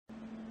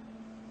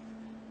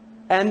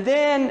And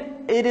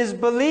then it is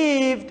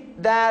believed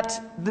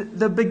that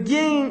the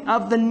beginning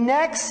of the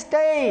next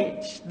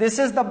stage, this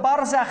is the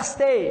Barzakh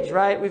stage,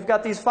 right? We've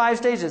got these 5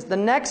 stages. The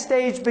next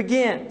stage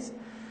begins.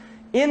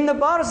 In the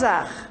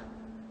Barzakh,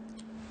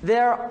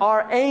 there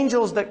are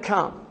angels that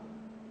come.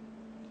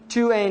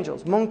 2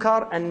 angels,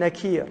 Munkar and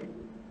Nakir.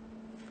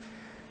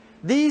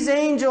 These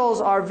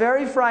angels are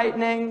very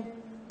frightening.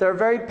 They're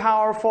very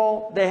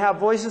powerful. They have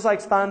voices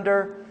like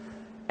thunder.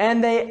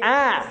 And they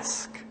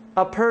ask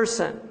a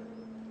person,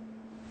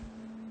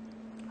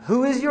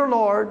 who is your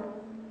Lord?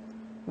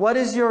 What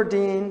is your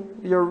deen,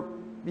 your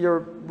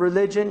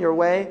religion, your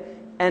way?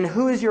 And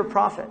who is your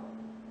prophet?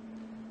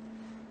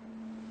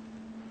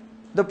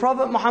 The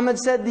Prophet Muhammad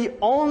said the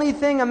only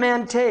thing a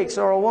man takes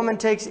or a woman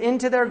takes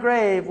into their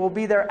grave will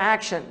be their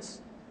actions.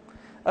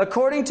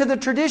 According to the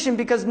tradition,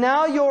 because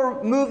now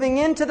you're moving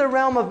into the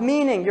realm of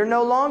meaning. You're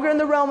no longer in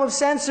the realm of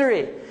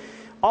sensory.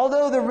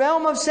 Although the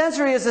realm of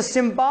sensory is a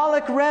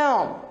symbolic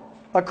realm,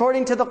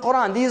 according to the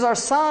Quran. These are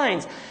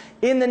signs.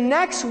 In the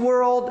next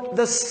world,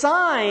 the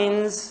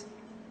signs,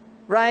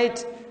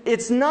 right?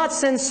 It's not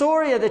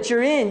sensoria that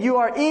you're in. You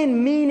are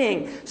in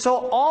meaning.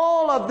 So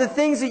all of the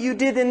things that you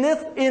did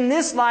in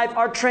this life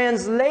are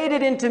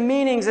translated into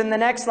meanings in the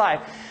next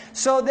life.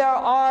 So there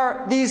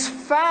are these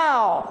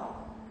foul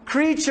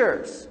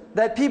creatures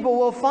that people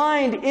will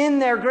find in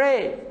their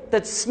grave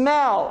that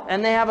smell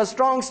and they have a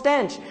strong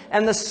stench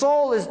and the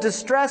soul is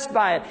distressed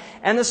by it.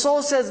 And the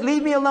soul says,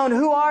 leave me alone.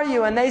 Who are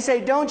you? And they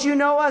say, don't you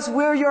know us?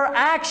 We're your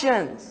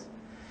actions.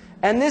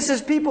 And this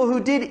is people who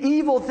did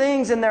evil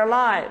things in their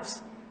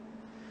lives.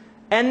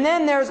 And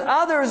then there's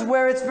others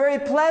where it's very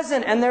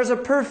pleasant and there's a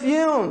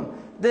perfume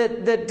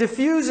that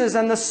diffuses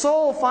and the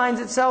soul finds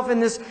itself in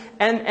this.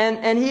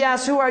 And he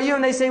asks, who are you?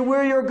 And they say,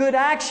 we're your good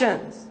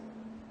actions.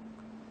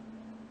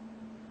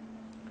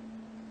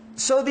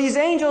 So these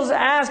angels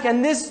ask,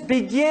 and this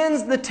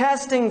begins the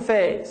testing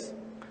phase.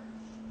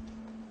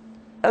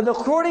 And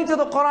according to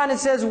the Quran, it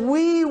says,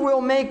 we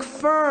will make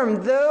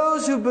firm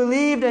those who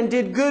believed and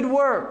did good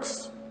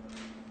works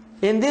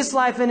in this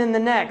life and in the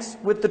next,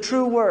 with the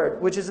true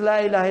word, which is La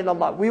ilaha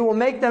illallah. We will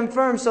make them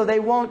firm so they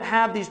won't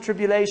have these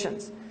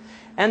tribulations.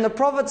 And the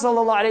Prophet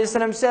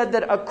ﷺ said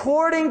that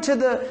according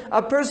to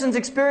a person's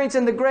experience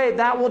in the grave,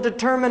 that will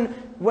determine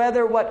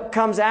whether what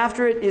comes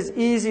after it is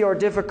easy or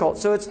difficult.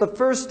 So it's the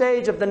first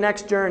stage of the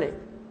next journey.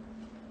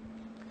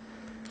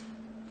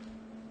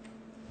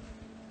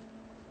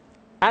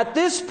 At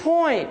this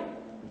point,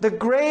 the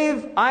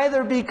grave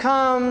either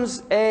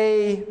becomes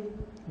a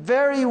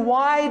very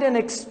wide and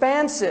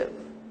expansive,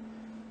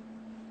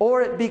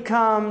 or it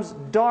becomes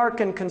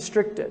dark and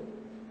constricted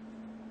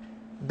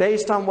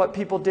based on what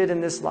people did in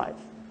this life.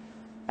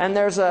 And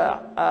there's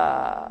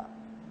a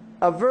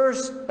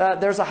verse,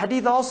 there's a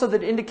hadith also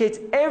that indicates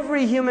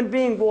every human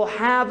being will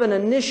have an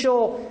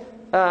initial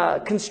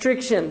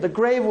constriction. The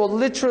grave will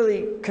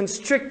literally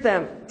constrict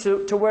them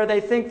to where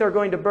they think they're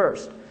going to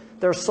burst,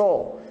 their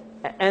soul.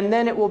 And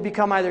then it will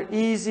become either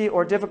easy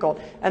or difficult.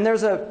 And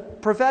there's a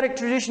prophetic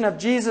tradition of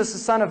Jesus, the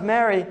son of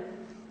Mary,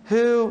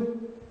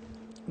 who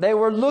they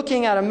were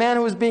looking at a man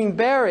who was being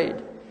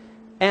buried.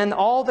 And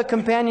all the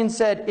companions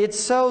said, it's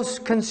so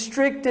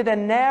constricted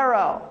and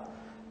narrow.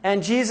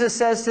 And Jesus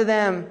says to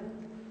them,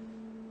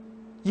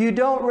 you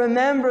don't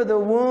remember the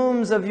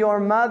wombs of your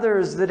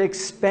mothers that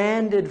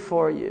expanded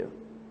for you.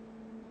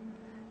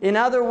 In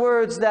other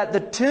words, that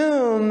the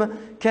tomb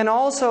can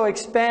also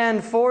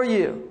expand for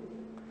you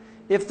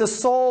if the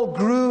soul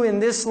grew in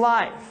this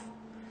life.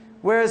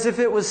 Whereas if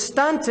it was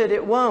stunted,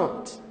 it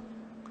won't.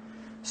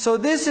 So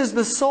this is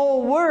the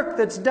soul work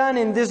that's done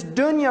in this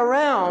dunya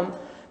realm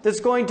that's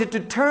going to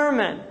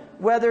determine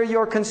whether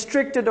you're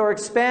constricted or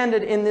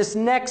expanded in this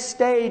next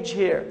stage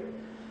here.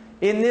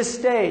 In this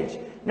stage.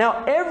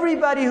 Now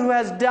everybody who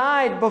has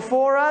died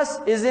before us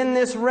is in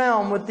this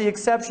realm with the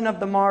exception of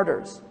the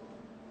martyrs.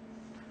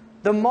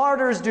 The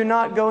martyrs do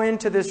not go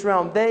into this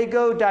realm. They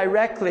go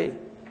directly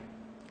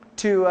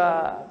to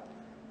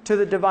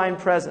the divine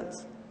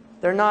presence.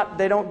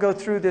 They don't go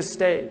through this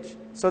stage.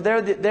 So they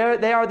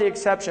are the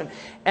exception.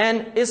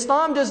 And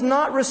Islam does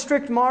not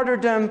restrict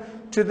martyrdom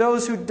to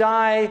those who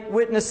die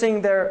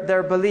witnessing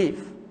their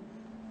belief,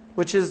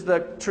 which is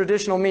the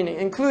traditional meaning,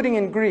 including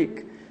in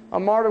Greek. A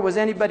martyr was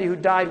anybody who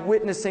died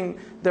witnessing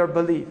their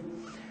belief.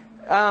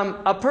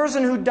 A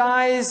person who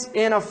dies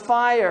in a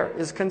fire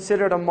is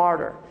considered a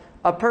martyr.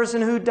 A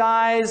person who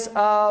dies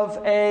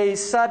of a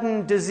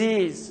sudden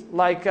disease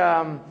like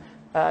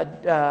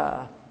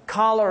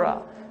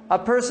cholera, a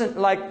person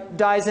like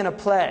dies in a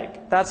plague,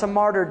 that's a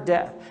martyr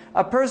death.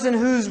 A person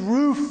whose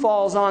roof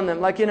falls on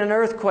them, like in an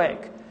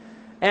earthquake.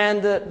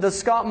 And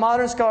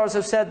modern scholars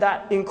have said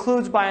that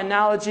includes, by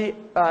analogy,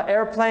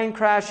 airplane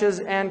crashes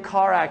and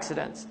car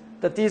accidents.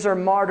 That these are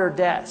martyr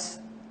deaths.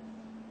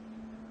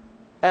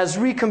 As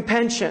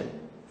recompense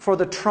for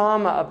the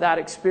trauma of that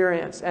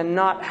experience and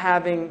not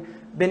having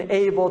been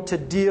able to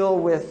deal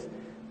with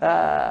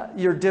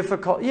your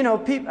difficult,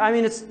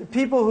 it's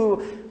people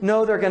who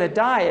know they're going to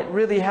die. It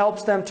really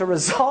helps them to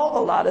resolve a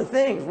lot of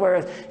things.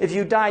 Whereas if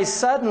you die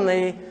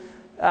suddenly,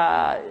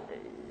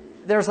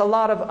 there's a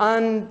lot of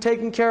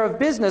untaken care of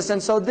business,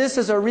 and so this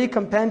is a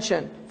recompense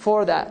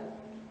for that.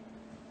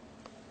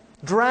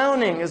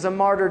 Drowning is a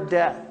martyred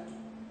death.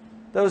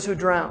 Those who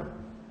drown.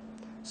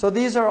 So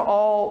these are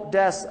all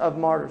deaths of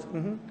martyrs.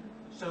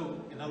 So,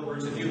 in other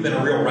words, if you've been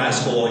a real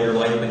rascal all your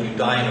life, but you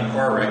die in a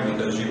car wreck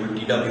because you were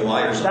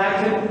DWI or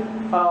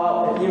something.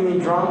 That could, you mean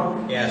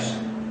drunk? Yes.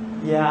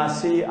 Yeah,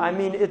 see, I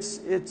mean,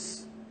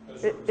 it's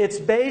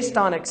based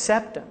on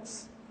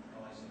acceptance.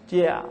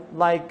 Yeah,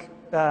 like,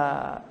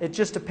 it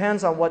just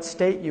depends on what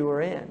state you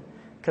were in.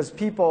 Because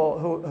people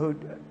who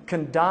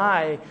can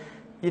die,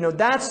 you know,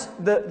 that's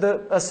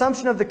the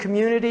assumption of the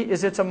community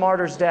is it's a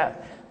martyr's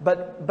death.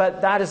 But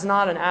that is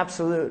not an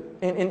absolute,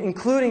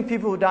 including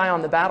people who die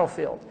on the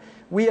battlefield.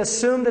 We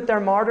assume that they're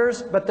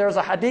martyrs, but there's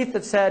a hadith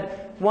that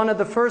said one of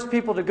the first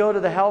people to go to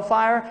the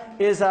hellfire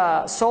is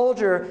a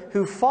soldier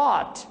who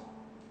fought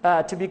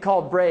to be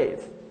called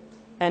brave.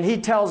 And he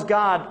tells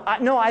God,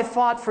 no, I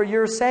fought for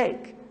your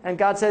sake. And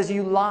God says,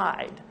 you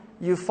lied.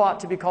 You fought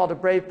to be called a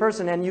brave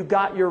person, and you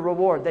got your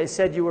reward. They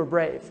said you were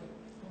brave.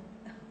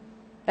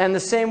 And the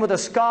same with a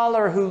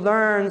scholar who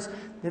learns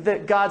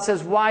that God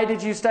says, why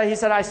did you study? He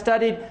said, I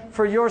studied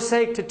for your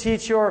sake to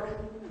teach your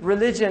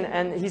religion.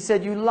 And he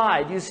said, you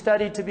lied. You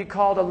studied to be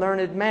called a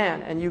learned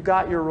man, and you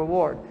got your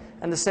reward.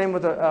 And the same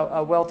with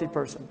a wealthy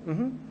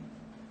person.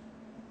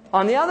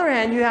 On the other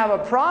hand, you have a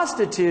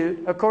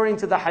prostitute, according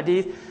to the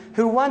hadith,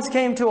 who once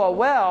came to a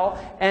well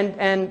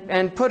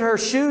and put her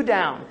shoe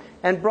down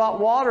and brought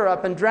water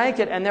up and drank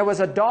it. And there was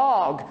a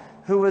dog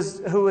who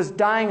was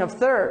dying of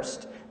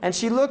thirst. And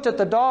she looked at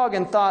the dog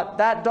and thought,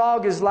 that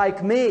dog is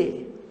like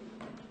me,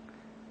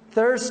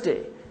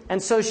 thirsty.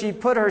 And so she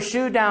put her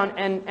shoe down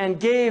and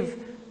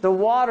gave the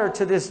water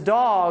to this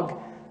dog.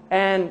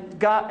 And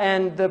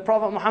the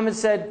Prophet Muhammad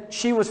said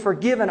she was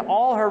forgiven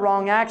all her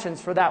wrong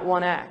actions for that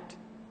one act.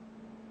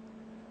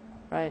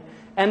 Right?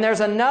 And there's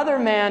another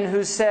man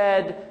who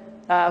said,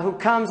 who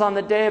comes on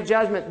the Day of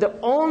Judgment, the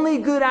only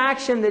good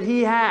action that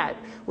he had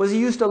was he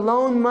used to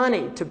loan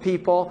money to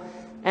people.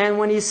 And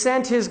when he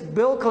sent his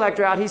bill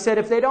collector out, he said,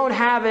 if they don't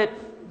have it,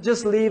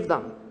 just leave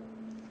them.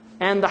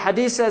 And the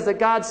hadith says that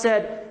God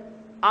said,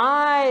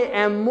 I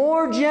am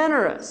more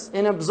generous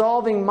in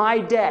absolving my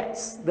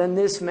debts than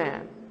this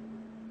man.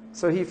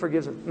 So he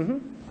forgives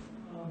him.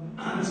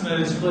 This may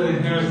be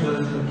splitting hairs, but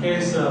in the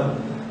case of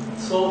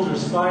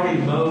soldiers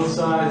fighting both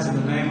sides in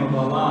the name of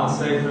Allah,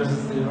 say for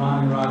instance the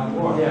Iran-Iraq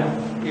war,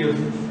 if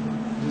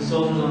the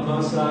soldiers on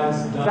both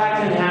sides die,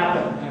 that can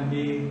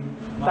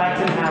happen. That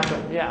can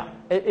happen, yeah.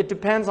 It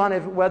depends on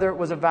whether it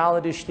was a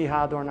valid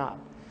ijtihad or not.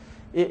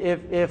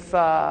 If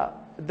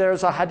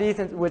there's a hadith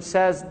which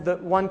says the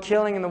one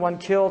killing and the one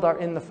killed are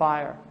in the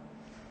fire,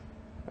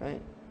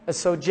 right?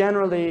 So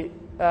generally,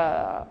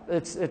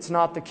 it's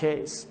not the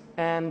case.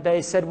 And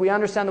they said, we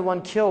understand the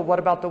one killed, what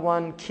about the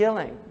one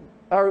killing?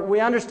 Or we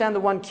understand the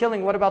one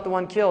killing, what about the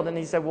one killed? And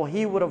he said, well,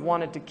 he would have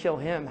wanted to kill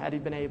him had he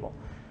been able.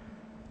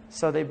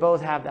 So they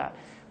both have that.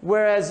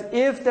 Whereas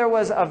if there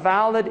was a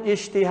valid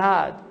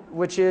ijtihad,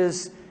 which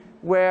is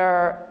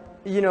where,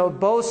 you know,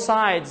 both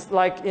sides,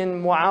 like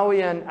in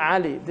Muawiyah and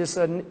Ali,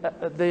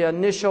 the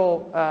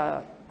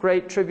initial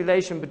great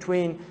tribulation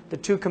between the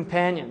two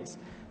companions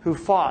who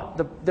fought.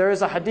 There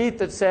is a hadith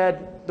that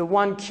said the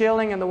one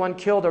killing and the one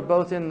killed are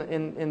both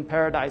in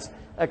paradise,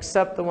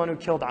 except the one who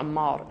killed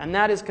Ammar. And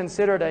that is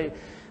considered a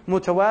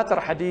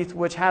mutawatir hadith,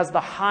 which has the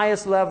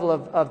highest level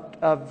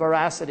of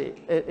veracity.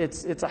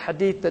 It's a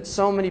hadith that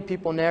so many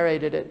people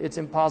narrated it, it's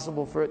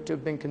impossible for it to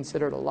have been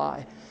considered a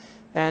lie.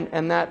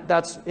 And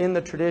that's in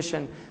the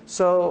tradition.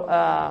 So,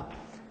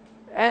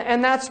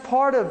 and that's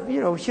part of, you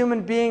know,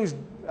 human beings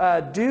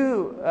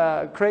do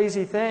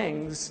crazy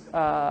things.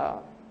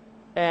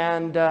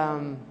 And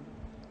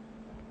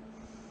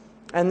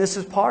this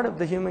is part of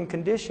the human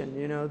condition,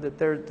 you know, that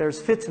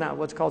there's fitna,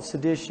 what's called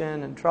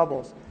sedition and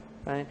troubles.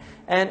 Right?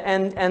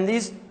 And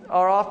these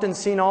are often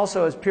seen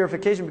also as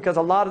purification, because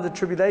a lot of the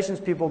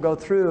tribulations people go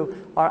through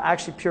are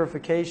actually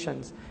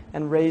purifications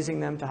and raising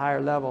them to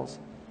higher levels.